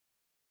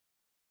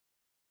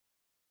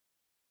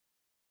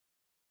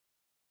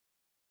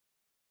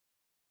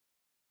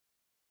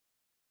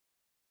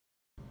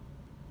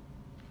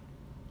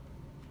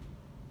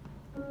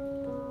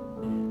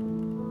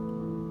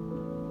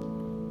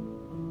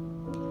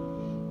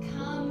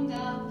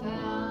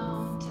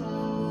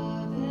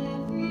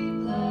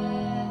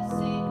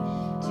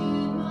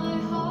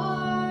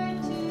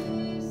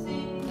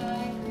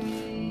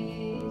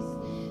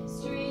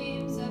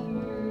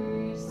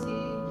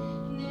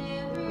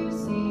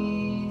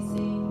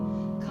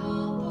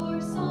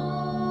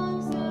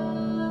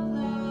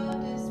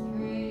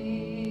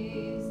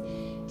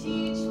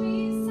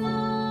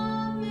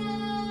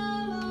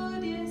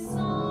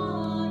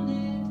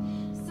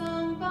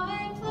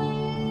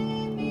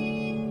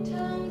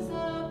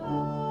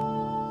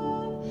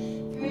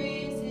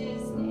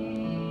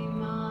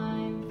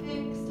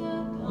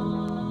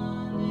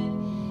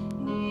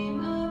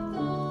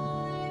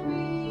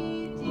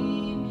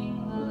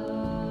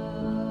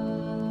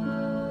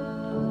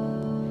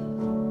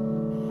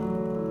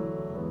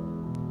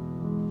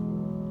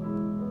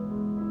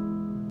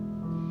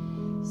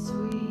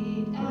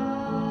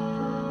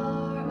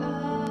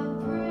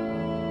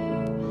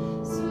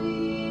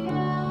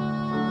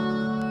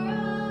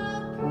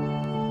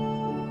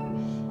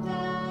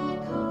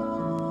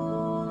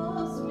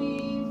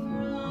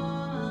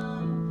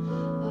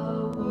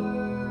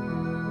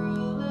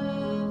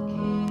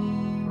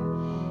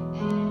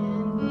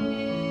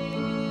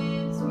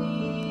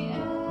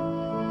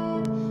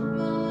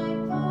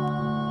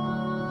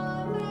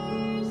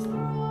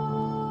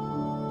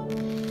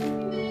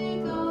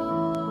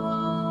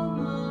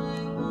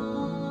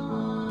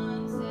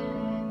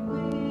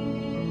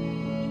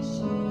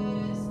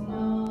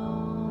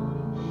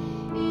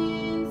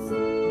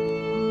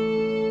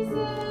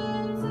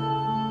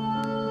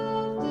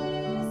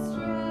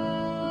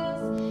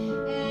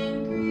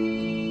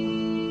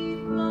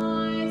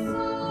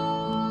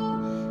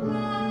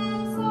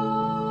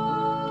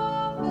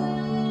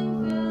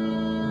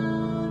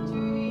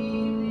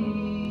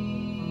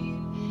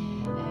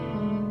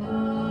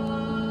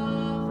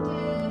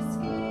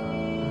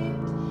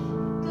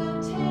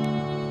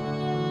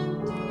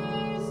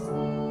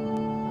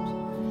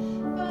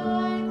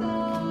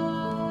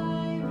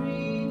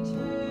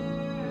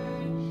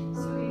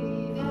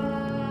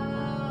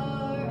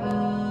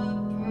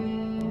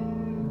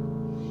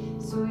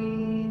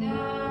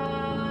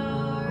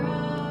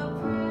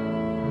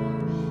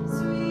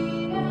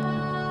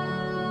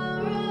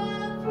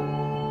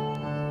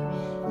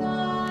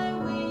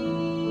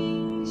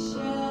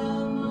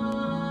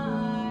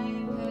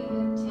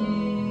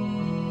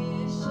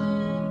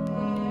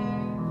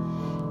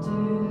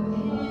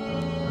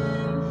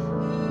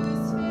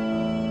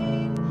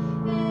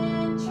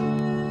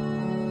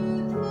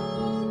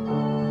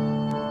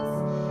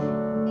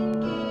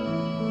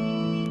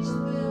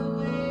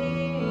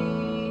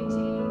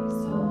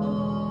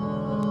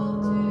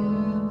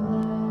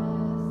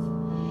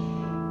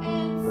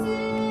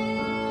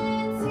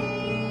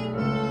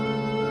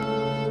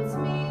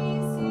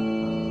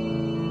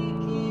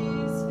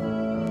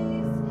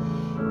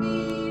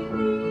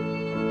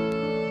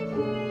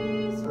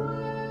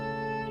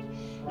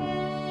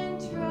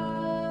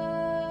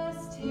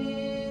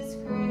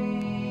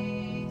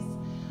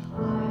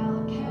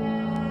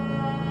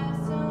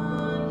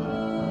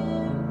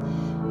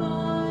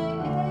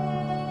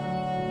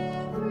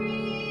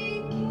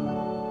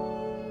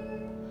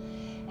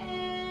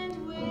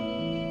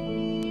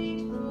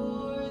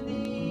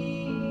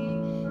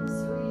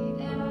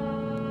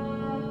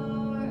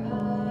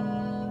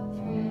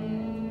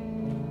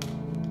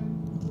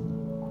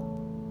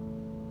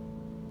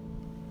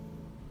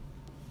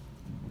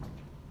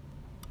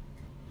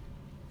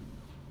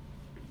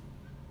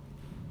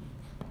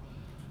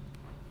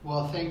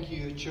Well, thank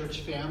you,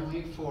 church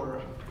family,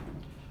 for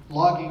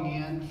logging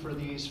in for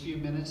these few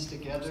minutes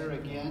together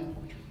again.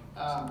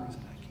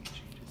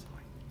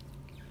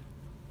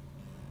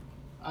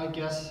 I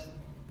guess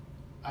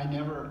I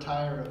never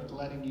tire of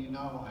letting you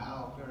know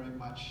how very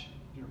much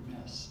you're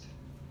missed.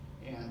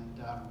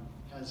 And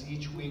as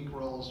each week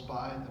rolls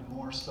by, the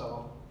more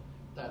so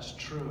that's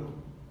true.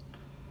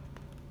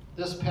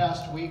 This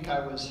past week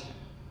I was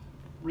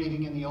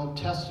reading in the Old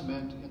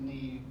Testament, in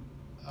the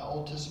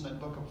Old Testament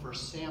book of 1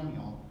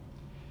 Samuel,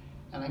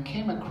 and I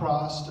came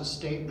across a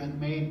statement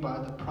made by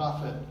the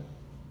prophet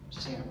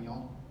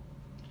Samuel,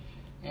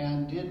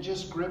 and it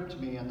just gripped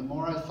me. And the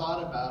more I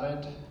thought about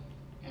it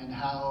and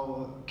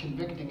how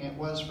convicting it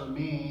was for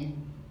me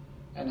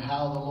and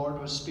how the Lord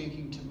was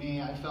speaking to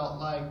me, I felt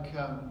like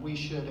we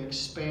should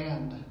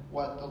expand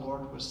what the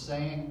Lord was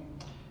saying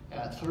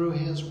through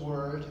His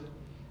Word.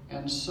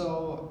 And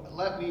so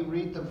let me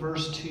read the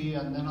verse to you,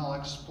 and then I'll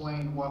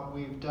explain what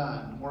we've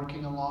done.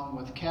 Working along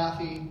with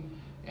Kathy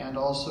and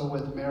also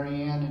with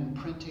Marianne in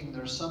printing,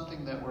 there's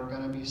something that we're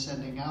going to be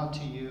sending out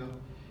to you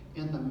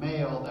in the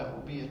mail that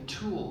will be a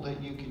tool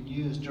that you can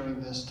use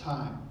during this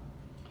time.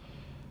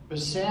 But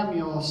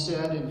Samuel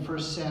said in 1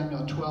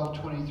 Samuel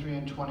 12:23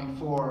 and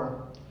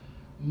 24,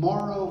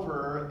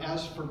 "Moreover,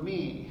 as for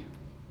me,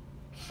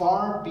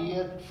 far be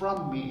it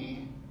from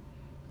me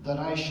that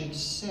I should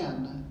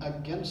sin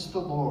against the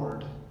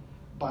Lord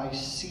by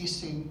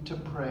ceasing to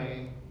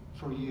pray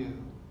for you.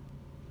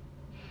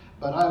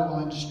 but I will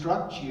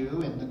instruct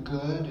you in the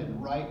good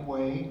and right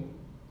way.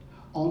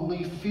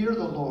 Only fear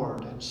the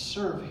Lord and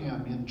serve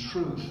him in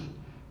truth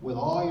with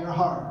all your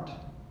heart.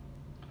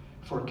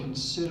 For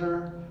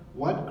consider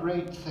what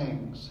great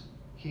things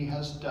he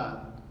has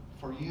done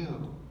for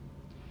you.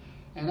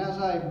 And as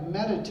I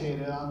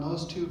meditated on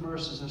those two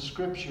verses of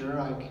Scripture,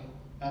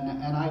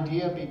 an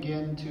idea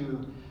began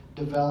to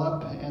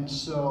develop. And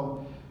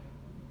so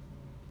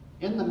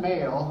in the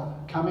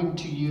mail, coming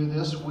to you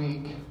this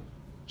week,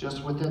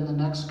 just within the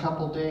next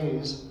couple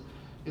days,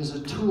 is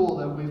a tool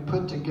that we've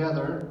put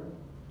together.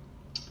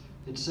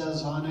 It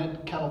says on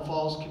it, Kettle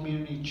Falls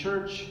Community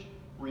Church,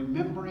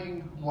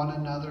 remembering one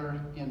another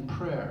in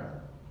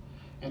prayer.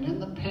 And in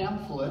the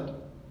pamphlet,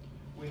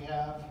 we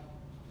have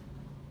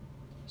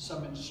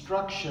some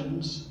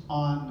instructions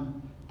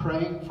on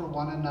praying for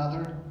one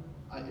another.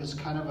 It's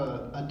kind of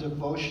a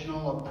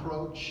devotional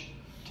approach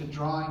to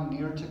drawing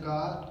near to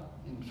God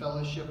in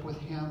fellowship with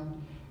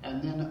him,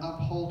 and then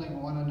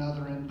upholding one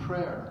another in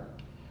prayer.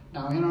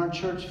 Now, in our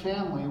church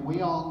family,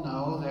 we all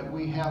know that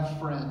we have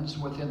friends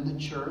within the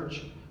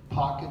church,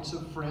 pockets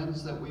of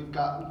friends that we've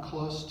gotten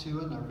close to,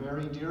 and they're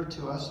very dear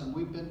to us, and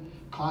we've been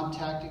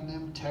contacting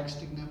them,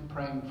 texting them,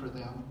 praying for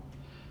them.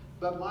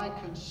 But my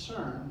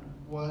concern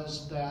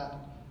was that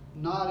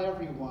not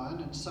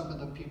everyone, and some of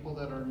the people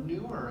that are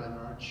newer in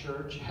our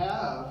church,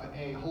 have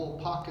a whole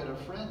pocket of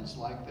friends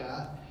like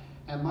that.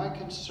 And my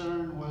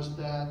concern was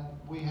that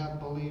we have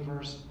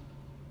believers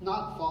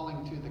not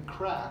falling through the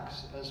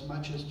cracks as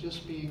much as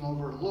just being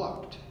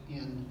overlooked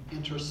in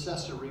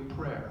intercessory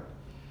prayer.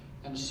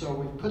 And so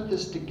we put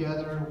this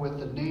together with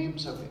the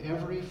names of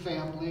every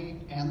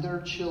family and their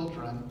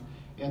children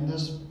in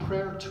this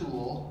prayer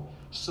tool,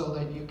 so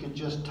that you could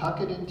just tuck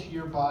it into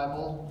your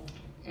Bible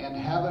and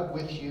have it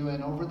with you.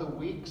 And over the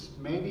weeks,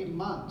 maybe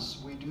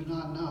months, we do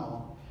not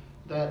know,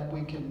 that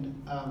we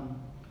can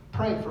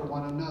pray for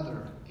one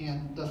another.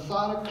 And the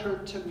thought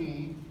occurred to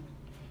me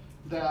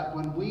that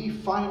when we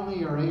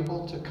finally are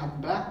able to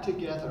come back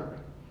together,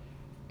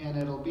 and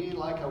it'll be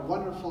like a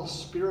wonderful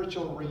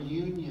spiritual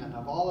reunion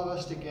of all of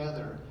us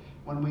together,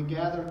 when we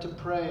gather to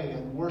pray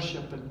and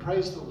worship and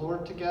praise the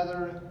Lord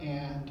together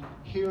and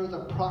hear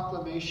the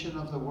proclamation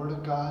of the Word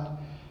of God,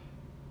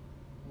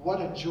 what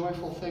a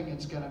joyful thing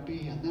it's going to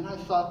be. And then I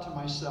thought to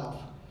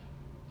myself,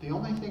 the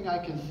only thing I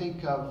can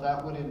think of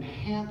that would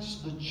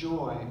enhance the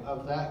joy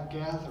of that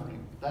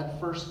gathering, that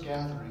first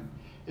gathering,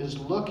 is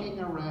looking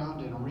around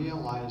and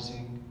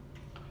realizing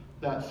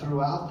that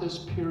throughout this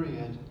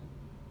period,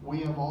 we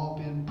have all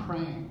been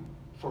praying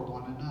for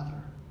one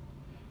another.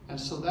 And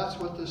so that's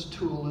what this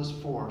tool is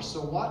for.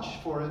 So watch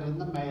for it in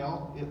the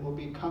mail. It will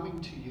be coming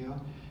to you,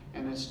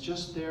 and it's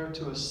just there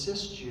to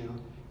assist you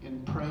in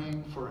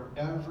praying for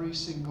every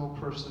single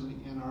person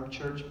in our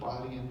church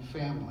body and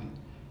family,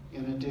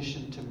 in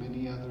addition to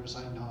many others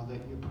I know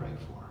that you pray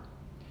for.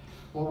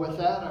 Well, with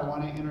that, I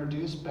want to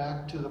introduce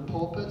back to the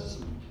pulpits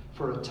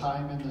for a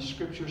time in the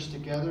Scriptures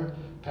together,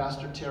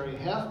 Pastor Terry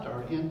Hoeft,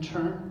 our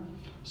intern.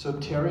 So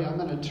Terry, I'm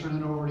going to turn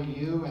it over to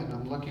you, and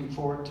I'm looking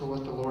forward to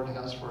what the Lord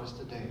has for us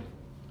today.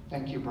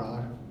 Thank you,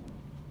 brother.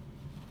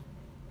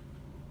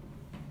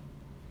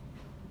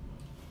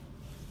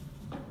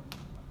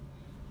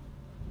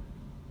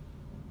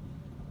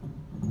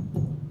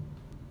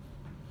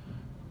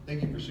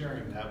 Thank you for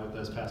sharing that with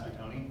us, Pastor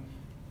Tony,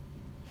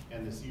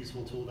 and this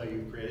useful tool that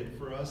you've created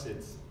for us.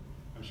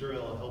 I'm sure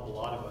it'll help a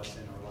lot of us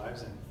in our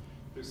lives, and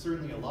there's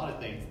certainly a lot of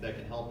things that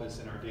can help us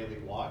in our daily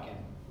walk, and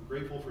we're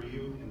grateful for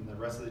you and the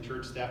rest of the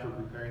church staff for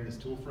preparing this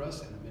tool for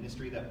us and the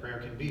ministry that prayer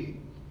can be.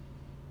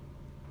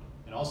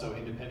 And also,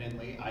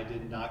 independently, I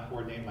did not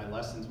coordinate my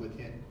lessons with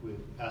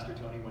Pastor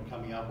Tony when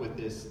coming up with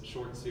this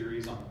short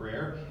series on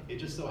prayer. It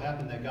just so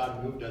happened that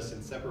God moved us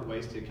in separate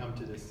ways to come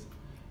to this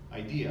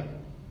idea.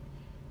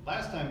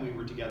 Last time we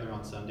were together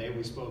on Sunday,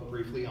 we spoke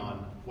briefly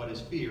on what is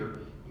fear,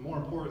 and more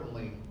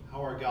importantly,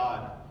 how our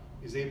God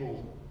is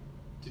able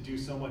to do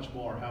so much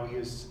more, how he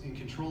is in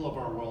control of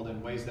our world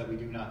in ways that we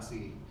do not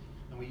see.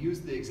 And we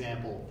used the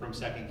example from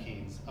 2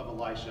 Kings of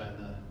Elisha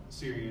and the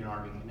Syrian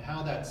army, and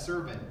how that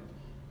servant,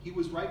 he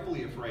was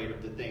rightfully afraid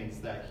of the things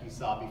that he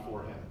saw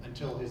before him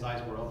until his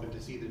eyes were open to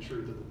see the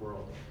truth of the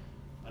world.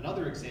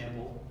 Another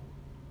example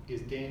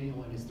is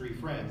Daniel and his 3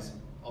 friends,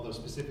 although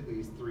specifically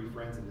his 3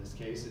 friends in this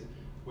case,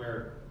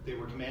 where they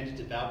were commanded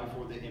to bow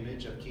before the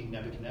image of King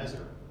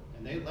Nebuchadnezzar.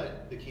 And they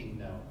let the king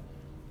know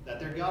that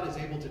their God is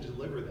able to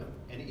deliver them.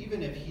 And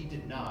even if he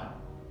did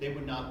not, they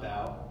would not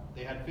bow.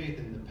 They had faith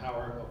in the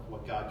power of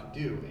what God could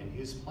do and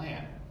his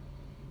plan.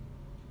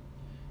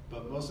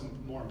 But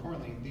more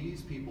importantly,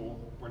 these people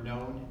were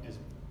known as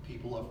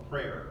people of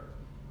prayer.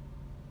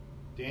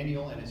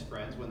 Daniel and his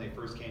friends, when they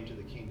first came to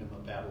the kingdom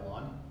of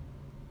Babylon,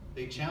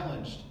 they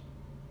challenged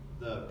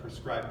the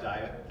prescribed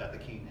diet that the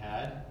king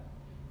had,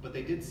 but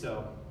they did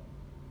so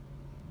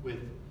with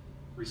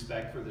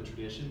respect for the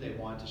tradition. They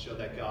wanted to show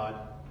that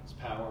God's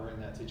power in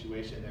that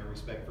situation, their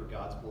respect for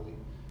God's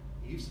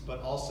beliefs,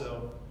 but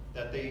also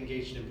that they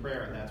engaged in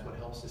prayer, and that's what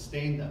helped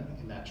sustain them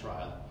in that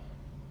trial.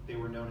 They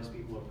were known as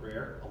people of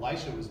prayer.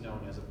 Elisha was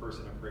known as a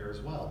person of prayer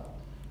as well.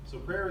 So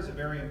prayer is a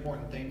very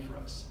important thing for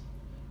us.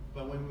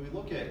 But when we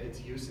look at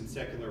its use in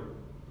secular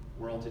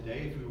world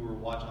today, if we were to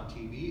watch on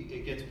TV,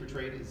 it gets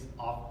portrayed as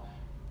off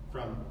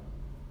from,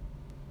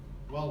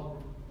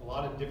 well, a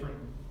lot of different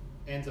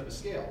ends of a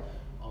scale.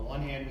 On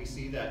one hand, we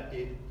see that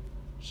it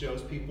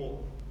shows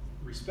people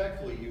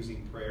respectfully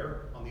using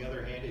prayer. On the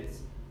other hand, it's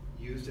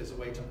used as a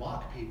way to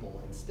mock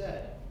people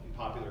instead in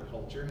popular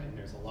culture, and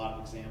there's a lot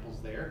of examples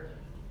there.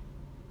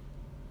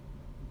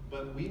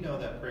 But we know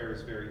that prayer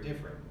is very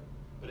different.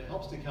 But it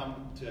helps to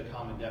come to a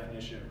common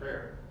definition of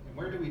prayer. And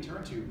where do we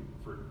turn to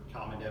for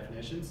common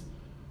definitions?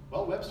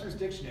 Well, Webster's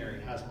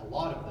Dictionary has a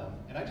lot of them,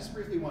 and I just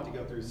briefly want to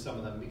go through some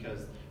of them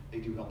because they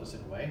do help us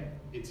in a way.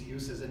 Its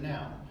use as a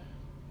noun,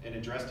 an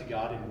address to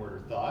God in word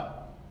or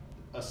thought,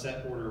 a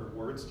set order of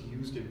words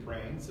used in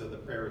praying, so the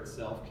prayer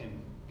itself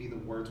can be the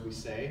words we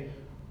say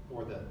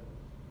or the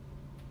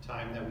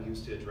time that we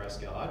use to address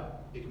God.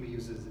 It can be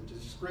used as a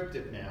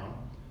descriptive noun,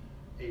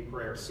 a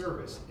prayer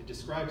service. It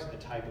describes a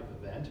type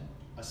of event,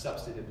 a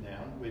substantive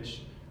noun,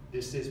 which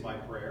this is my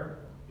prayer.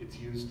 It's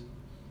used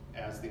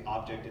as the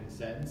object in the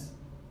sentence.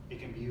 It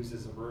can be used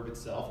as a verb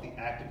itself, the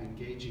act of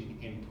engaging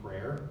in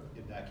prayer,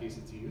 in that case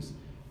it's used.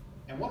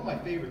 And one of my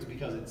favorites,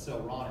 because it's so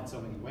wrong in so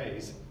many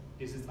ways,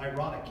 is its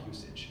ironic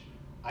usage.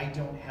 I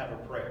don't have a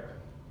prayer.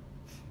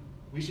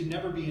 We should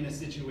never be in a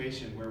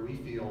situation where we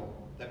feel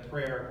that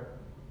prayer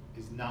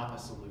is not a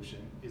solution,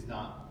 is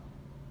not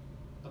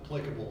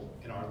applicable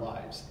in our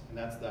lives, and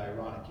that's the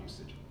ironic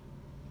usage.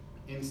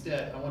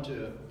 Instead, I want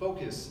to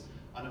focus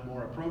on a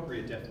more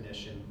appropriate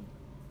definition,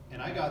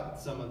 and I got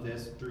some of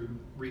this through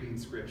reading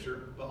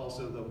scripture, but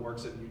also the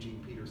works of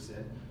Eugene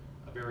Peterson,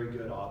 a very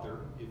good author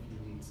if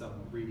you need some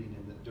reading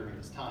during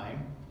this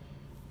time,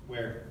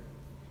 where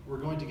we're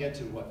going to get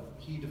to what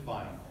he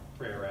defined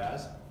prayer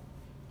as.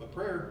 But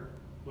prayer,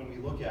 when we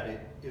look at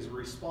it, is a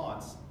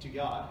response to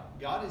God.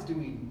 God is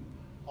doing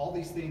all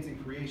these things in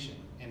creation.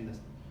 In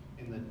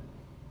the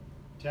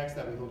text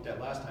that we looked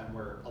at last time,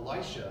 where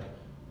Elisha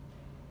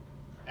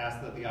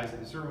asked that the eyes of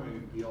the servant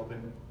would be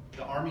open,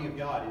 the army of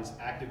God is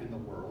active in the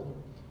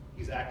world.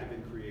 He's active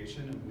in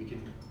creation, and we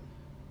can,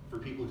 for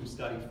people who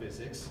study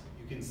physics,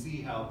 you can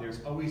see how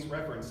there's always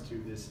reference to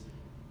this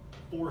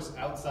force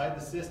outside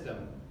the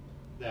system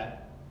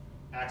that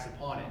acts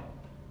upon it.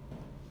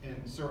 And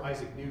Sir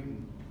Isaac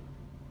Newton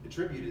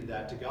attributed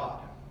that to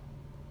God.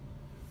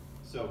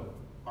 So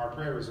our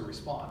prayer is a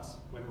response.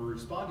 When we're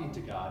responding to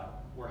God,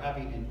 we're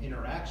having an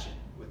interaction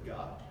with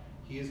God.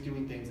 He is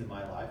doing things in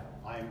my life.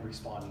 I am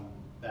responding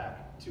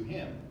back to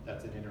him.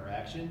 That's an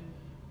interaction.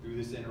 Through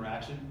this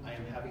interaction, I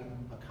am having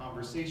a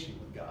conversation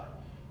with God.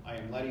 I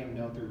am letting him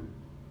know through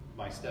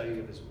my study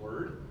of his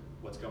word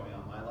what's going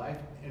on in my life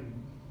and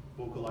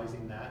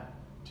vocalizing that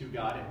to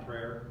God in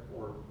prayer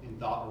or in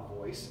thought or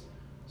voice.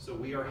 So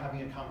we are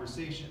having a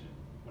conversation.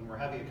 When we're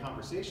having a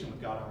conversation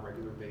with God on a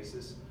regular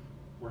basis,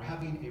 we're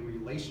having a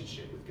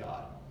relationship with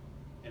God.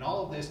 And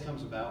all of this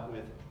comes about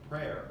with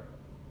prayer,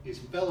 is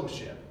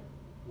fellowship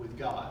with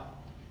God.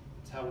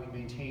 It's how we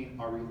maintain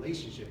our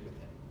relationship with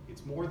him.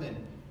 It's more than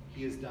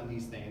he has done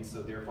these things,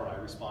 so therefore I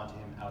respond to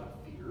him out of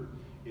fear.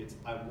 It's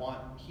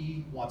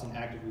he wants an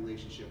active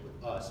relationship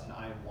with us, and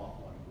I want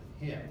one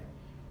with him.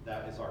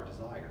 That is our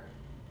desire.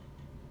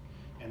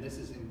 And this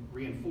is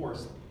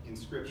reinforced in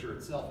Scripture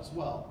itself as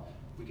well.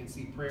 We can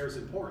see prayer's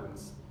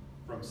importance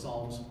from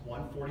Psalms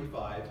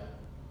 145,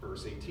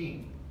 verse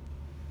 18.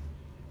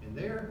 And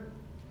there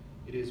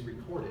it is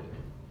recorded,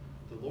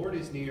 "The Lord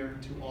is near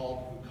to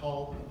all who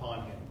call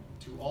upon him,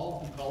 to all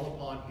who call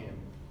upon him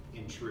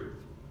in truth."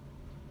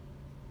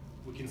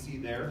 We can see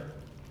there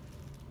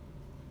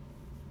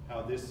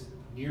how this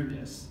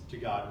nearness to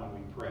God when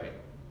we pray,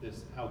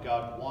 how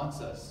God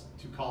wants us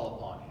to call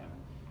upon him,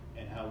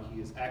 and how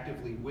he is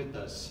actively with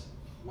us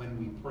when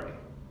we pray.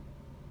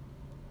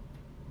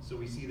 So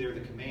we see there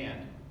the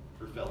command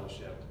for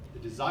fellowship, the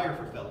desire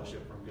for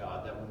fellowship from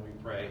God, that when we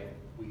pray,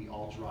 we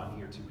all draw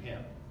near to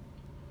him.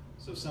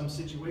 So some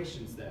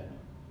situations then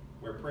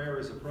where prayer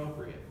is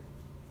appropriate.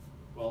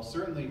 Well,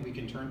 certainly we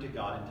can turn to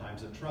God in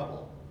times of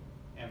trouble.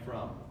 And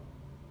from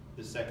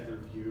the secular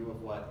view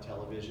of what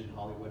television,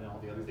 Hollywood, and all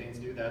the other things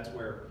do, that's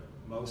where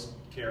most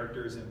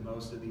characters in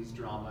most of these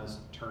dramas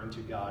turn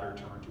to God or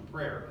turn to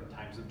prayer in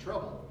times of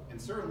trouble.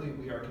 And certainly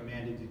we are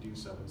commanded to do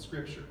so in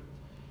Scripture.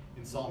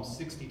 In Psalm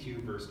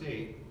 62, verse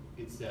 8,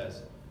 it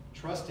says,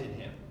 "Trust in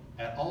him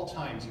at all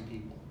times, you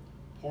people.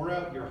 Pour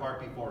out your heart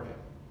before him.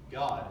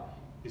 God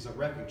is a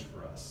refuge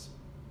for us."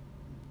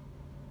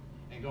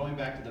 And going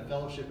back to the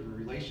fellowship and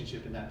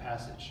relationship in that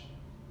passage,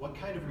 what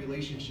kind of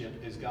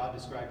relationship is God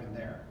describing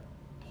there?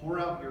 Pour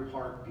out your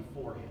heart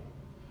before him.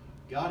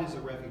 God is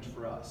a refuge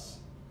for us.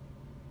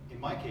 In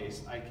my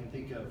case, I can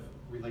think of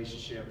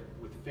relationship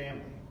with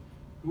family.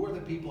 Who are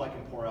the people I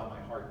can pour out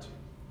my heart to?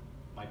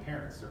 My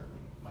parents, certainly.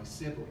 My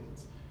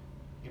siblings.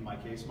 In my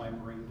case, my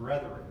Marine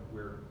brethren,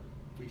 where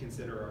we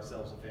consider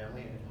ourselves a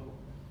family and hope.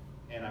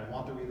 And I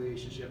want the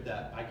relationship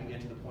that I can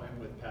get to the point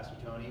with Pastor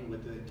Tony,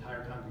 with the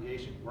entire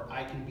congregation, where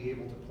I can be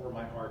able to pour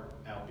my heart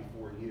out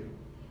before you,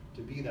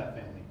 to be that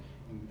family.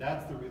 And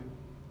that's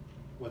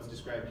what's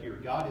described here.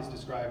 God is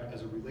described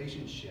as a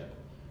relationship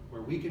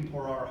where we can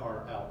pour our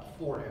heart out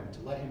for him to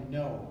let him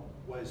know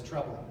what is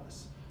troubling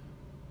us.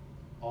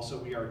 Also,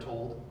 we are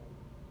told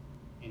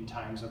in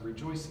times of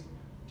rejoicing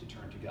to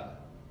turn to God.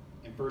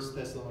 In 1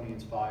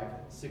 Thessalonians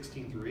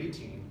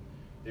 5:16-18,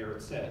 there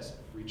it says,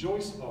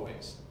 "Rejoice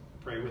always,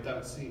 pray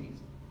without ceasing,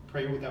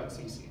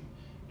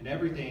 in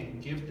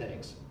everything give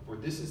thanks, for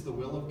this is the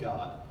will of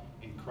God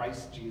in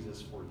Christ Jesus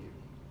for you."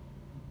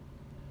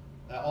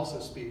 That also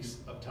speaks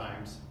of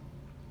times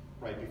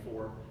right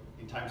before,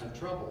 in times of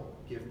trouble,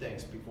 give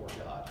thanks before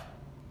God.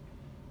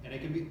 And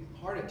it can be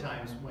hard at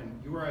times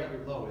when you are at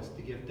your lowest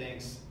to give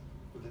thanks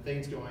for the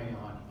things going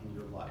on in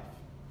your life.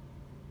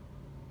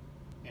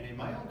 And in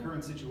my own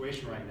current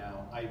situation right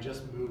now, I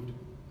just moved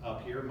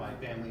up here. My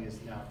family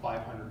is now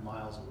 500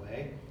 miles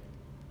away.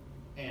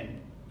 And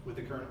with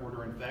the current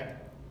order in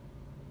effect,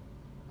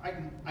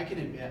 I can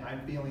admit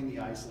I'm feeling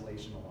the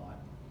isolation a lot.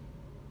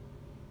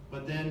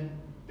 But then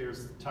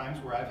there's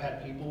times where I've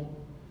had people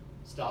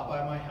stop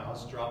by my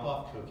house, drop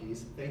off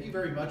cookies. Thank you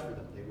very much for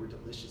them. They were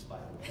delicious, by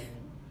the way.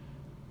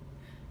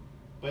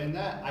 But in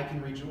that, I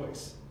can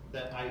rejoice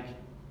that I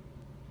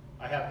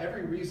have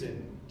every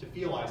reason to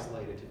feel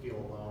isolated, to feel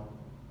alone.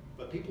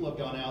 But people have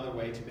gone out of their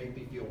way to make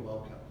me feel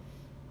welcome.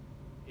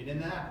 And in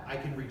that, I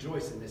can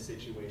rejoice in this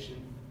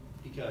situation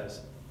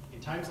because in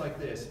times like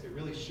this, it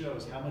really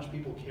shows how much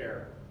people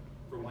care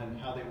for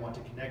how they want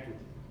to connect with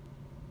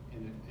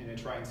you in a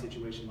trying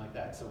situation like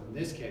that. So in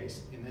this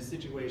case, in this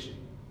situation,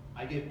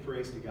 I give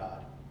praise to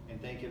God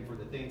and thank him for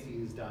the things he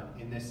has done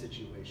in this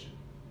situation.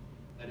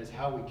 That is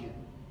how we can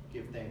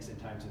give thanks in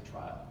times of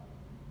trial.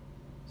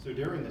 So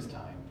during this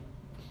time,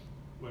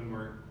 when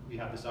we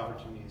have this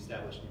opportunity to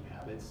establish new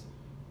habits,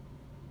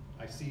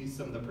 I see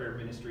some of the prayer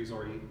ministries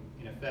already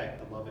in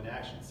effect, the love in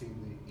action, seeing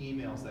the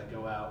emails that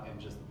go out and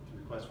just the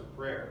requests for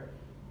prayer.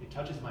 It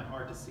touches my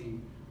heart to see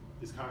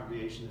this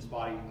congregation, this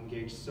body,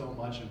 engage so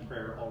much in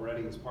prayer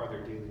already as part of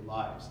their daily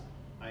lives.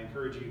 I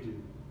encourage you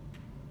to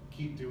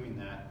keep doing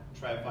that.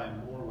 Try to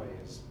find more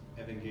ways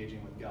of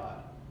engaging with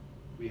God.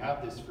 We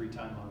have this free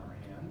time on our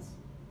hands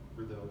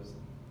for those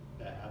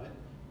that have it.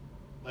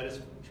 Let us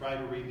try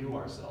to renew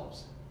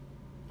ourselves.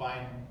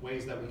 Find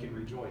ways that we can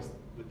rejoice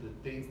with the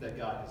things that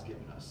God has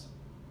given us.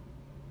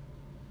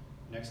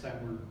 Next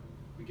time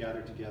we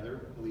gather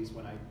together, at least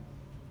when I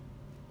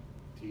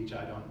teach,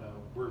 I don't know,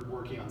 we're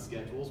working on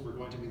schedules. We're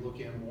going to be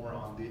looking more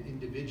on the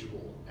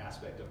individual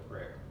aspect of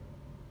prayer.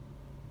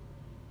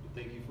 But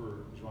thank you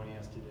for joining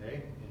us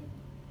today and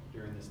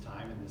during this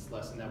time and this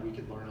lesson that we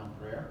could learn on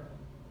prayer.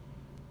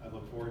 I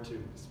look forward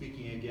to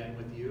speaking again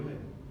with you and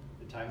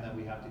the time that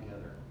we have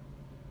together.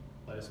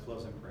 Let us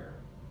close in prayer.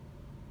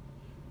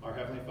 Our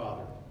Heavenly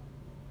Father,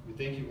 we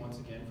thank you once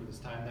again for this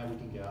time that we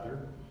can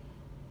gather.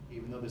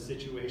 Even though the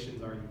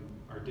situations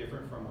are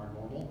different from our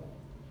normal,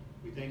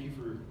 we thank you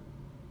for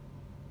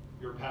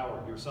your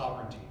power, your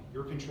sovereignty,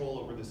 your control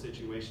over the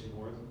situation,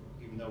 Lord,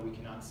 even though we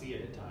cannot see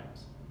it at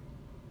times.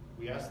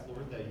 We ask,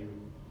 Lord, that you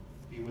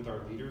be with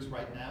our leaders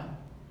right now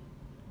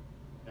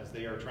as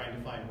they are trying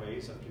to find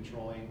ways of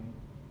controlling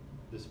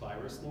this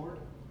virus, Lord.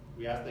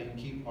 We ask that you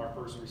keep our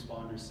first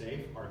responders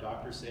safe, our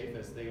doctors safe,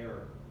 as they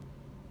are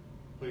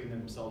putting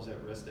themselves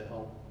at risk to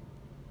help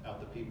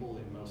out the people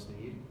in most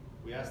need.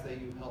 We ask that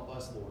you help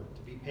us, Lord,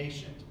 to be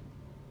patient,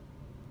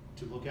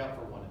 to look out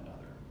for one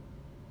another,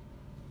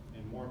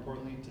 and more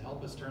importantly, to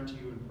help us turn to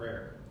you in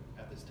prayer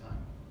at this time.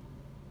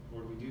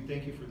 Lord, we do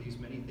thank you for these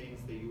many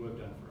things that you have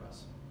done for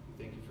us.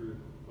 We thank you for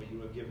what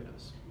you have given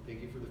us. We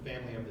thank you for the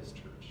family of this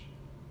church.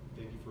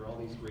 We thank you for all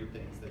these great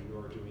things that you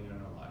are doing in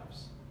our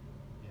lives.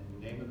 In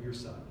the name of your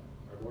Son,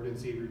 our Lord and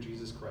Savior,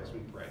 Jesus Christ,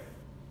 we pray.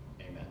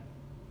 Amen.